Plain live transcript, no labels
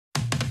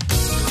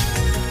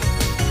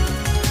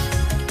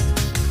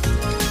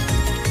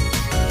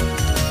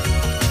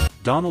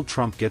Donald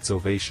Trump gets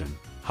ovation,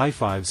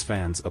 high-fives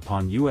fans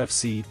upon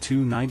UFC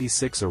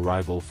 296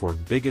 arrival for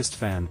biggest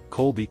fan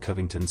Colby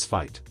Covington's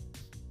fight.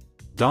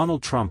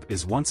 Donald Trump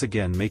is once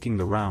again making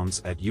the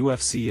rounds at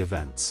UFC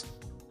events.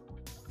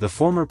 The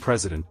former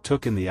president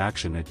took in the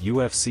action at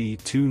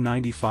UFC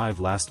 295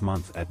 last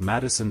month at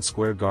Madison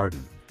Square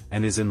Garden,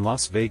 and is in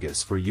Las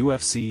Vegas for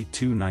UFC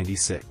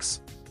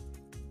 296.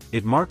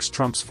 It marks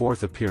Trump's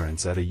fourth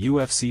appearance at a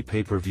UFC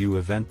pay-per-view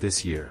event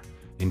this year,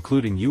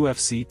 including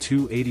UFC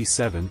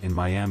 287 in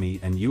Miami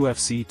and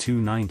UFC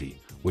 290,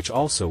 which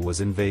also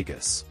was in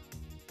Vegas.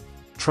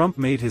 Trump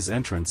made his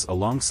entrance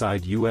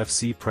alongside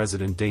UFC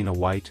President Dana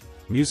White,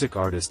 music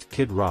artist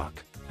Kid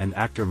Rock, and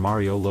actor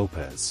Mario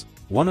Lopez.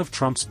 One of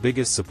Trump's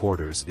biggest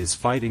supporters is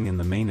fighting in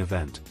the main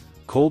event.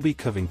 Colby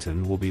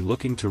Covington will be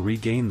looking to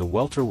regain the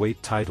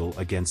welterweight title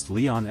against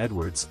Leon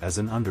Edwards as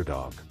an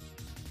underdog.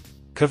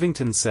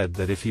 Covington said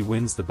that if he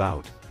wins the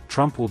bout,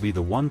 Trump will be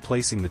the one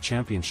placing the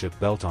championship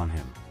belt on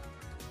him.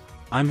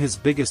 "I'm his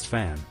biggest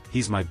fan,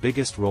 he's my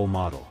biggest role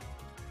model.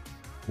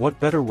 What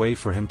better way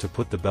for him to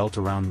put the belt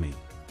around me?"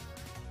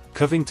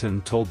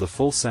 Covington told the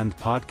Full Send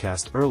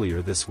podcast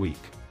earlier this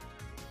week.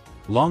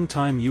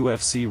 Longtime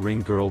UFC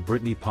ring girl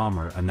Brittany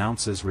Palmer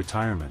announces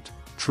retirement,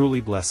 truly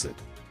blessed.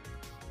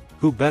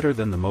 Who better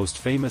than the most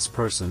famous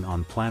person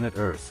on planet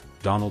Earth,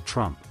 Donald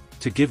Trump,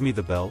 to give me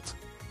the belt?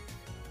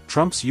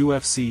 Trump's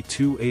UFC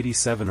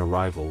 287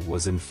 arrival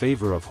was in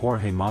favor of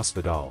Jorge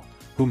Masvidal,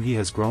 whom he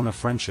has grown a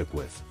friendship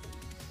with.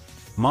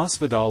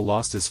 Masvidal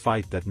lost his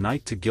fight that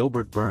night to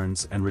Gilbert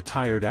Burns and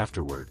retired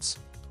afterwards.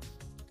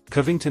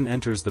 Covington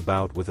enters the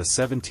bout with a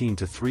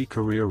 17-3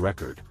 career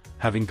record,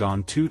 having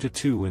gone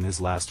 2-2 in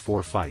his last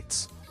 4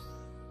 fights.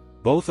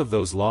 Both of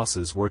those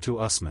losses were to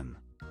Usman.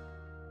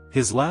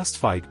 His last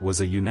fight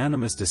was a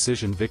unanimous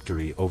decision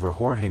victory over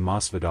Jorge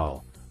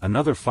Masvidal,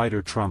 another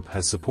fighter Trump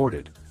has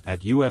supported,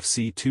 at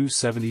UFC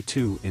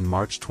 272 in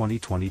March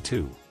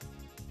 2022.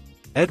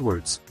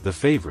 Edwards, the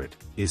favorite,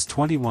 is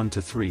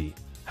 21-3,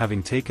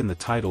 having taken the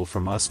title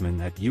from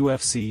Usman at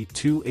UFC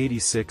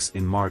 286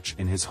 in March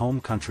in his home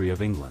country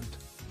of England.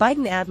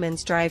 Biden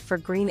admin's drive for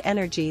green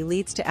energy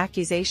leads to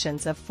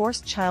accusations of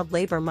forced child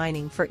labor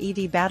mining for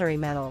EV battery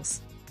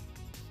metals.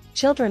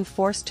 Children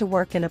forced to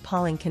work in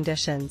appalling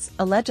conditions,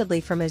 allegedly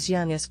from as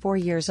young as 4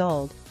 years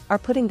old, are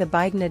putting the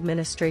Biden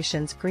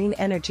administration's green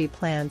energy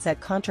plans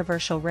at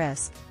controversial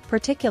risk,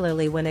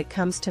 particularly when it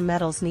comes to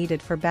metals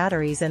needed for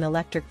batteries in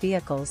electric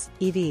vehicles,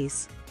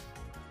 EVs.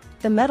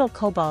 The metal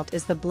cobalt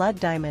is the blood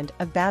diamond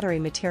of battery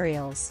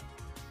materials.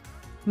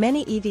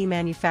 Many EV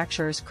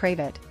manufacturers crave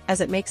it,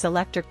 as it makes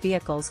electric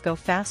vehicles go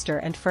faster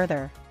and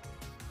further.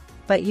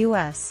 But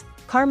U.S.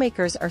 car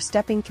makers are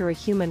stepping through a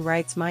human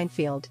rights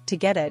minefield to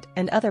get it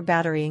and other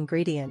battery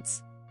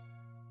ingredients.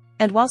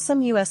 And while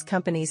some U.S.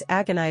 companies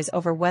agonize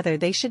over whether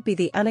they should be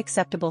the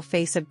unacceptable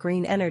face of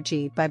green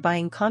energy by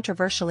buying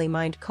controversially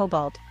mined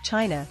cobalt,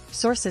 China,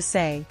 sources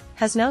say,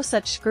 has no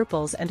such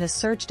scruples and has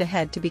surged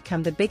ahead to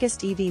become the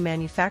biggest EV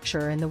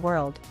manufacturer in the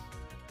world.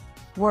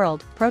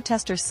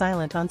 Protesters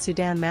silent on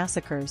Sudan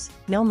massacres,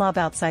 no mob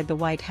outside the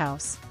White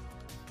House.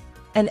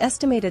 An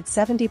estimated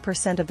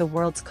 70% of the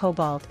world's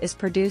cobalt is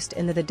produced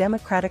in the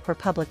Democratic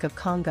Republic of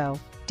Congo,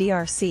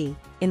 DRC,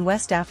 in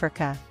West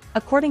Africa,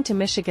 according to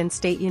Michigan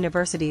State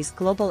University's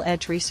Global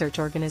Edge Research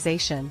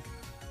Organization.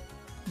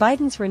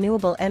 Biden's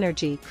renewable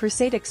energy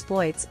crusade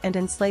exploits and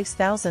enslaves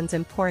thousands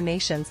in poor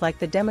nations like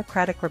the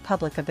Democratic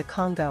Republic of the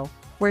Congo,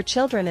 where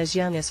children as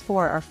young as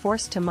 4 are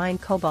forced to mine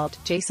cobalt,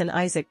 Jason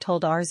Isaac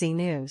told RZ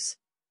News.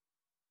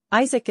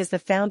 Isaac is the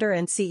founder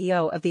and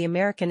CEO of the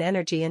American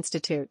Energy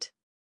Institute.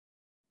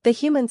 The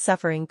human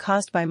suffering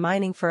caused by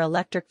mining for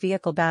electric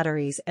vehicle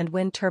batteries and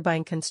wind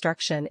turbine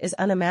construction is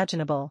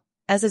unimaginable,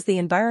 as is the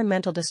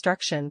environmental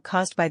destruction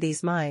caused by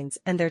these mines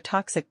and their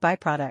toxic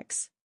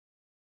byproducts.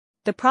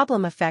 The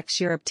problem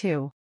affects Europe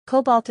too.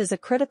 Cobalt is a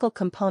critical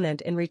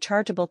component in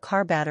rechargeable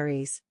car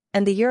batteries,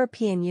 and the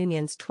European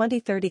Union's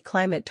 2030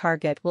 climate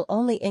target will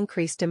only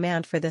increase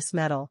demand for this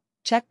metal,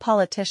 Czech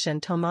politician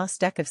Tomáš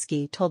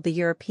Zdechovský told the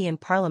European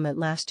Parliament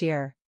last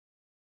year.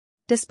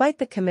 Despite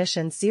the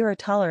Commission's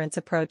zero-tolerance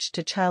approach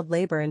to child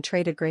labor in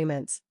trade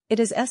agreements, it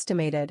is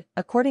estimated,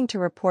 according to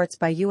reports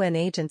by UN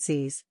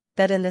agencies,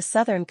 that in the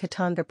southern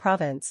Katanga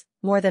province,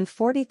 more than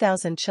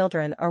 40,000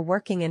 children are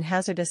working in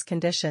hazardous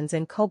conditions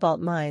in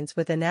cobalt mines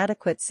with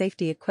inadequate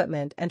safety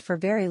equipment and for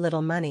very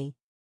little money.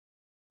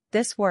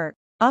 This work,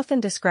 often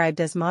described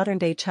as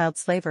modern-day child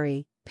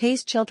slavery,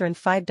 pays children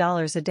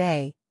 $5 a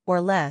day, or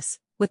less,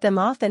 with them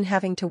often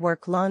having to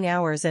work long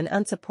hours in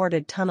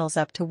unsupported tunnels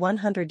up to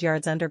 100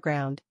 yards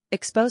underground,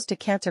 exposed to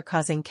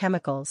cancer-causing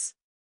chemicals.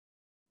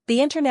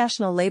 The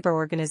International Labour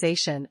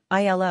Organization,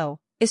 ILO,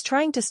 is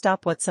trying to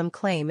stop what some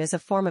claim is a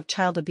form of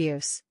child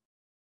abuse.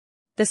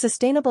 The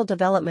Sustainable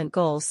Development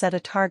Goals set a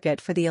target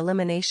for the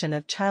elimination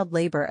of child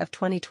labor of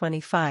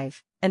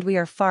 2025, and we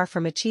are far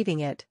from achieving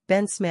it,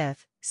 Ben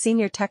Smith,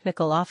 Senior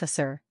Technical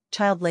Officer,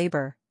 Child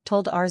Labor,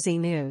 told RZ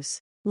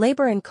News.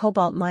 Labor in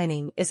cobalt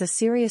mining is a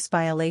serious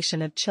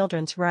violation of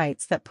children's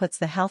rights that puts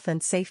the health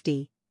and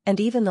safety, and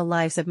even the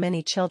lives of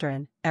many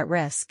children, at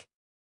risk.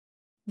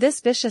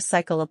 This vicious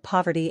cycle of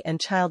poverty and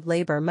child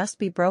labor must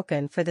be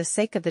broken for the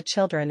sake of the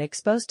children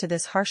exposed to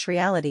this harsh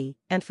reality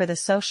and for the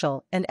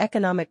social and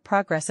economic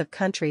progress of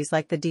countries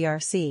like the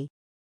DRC.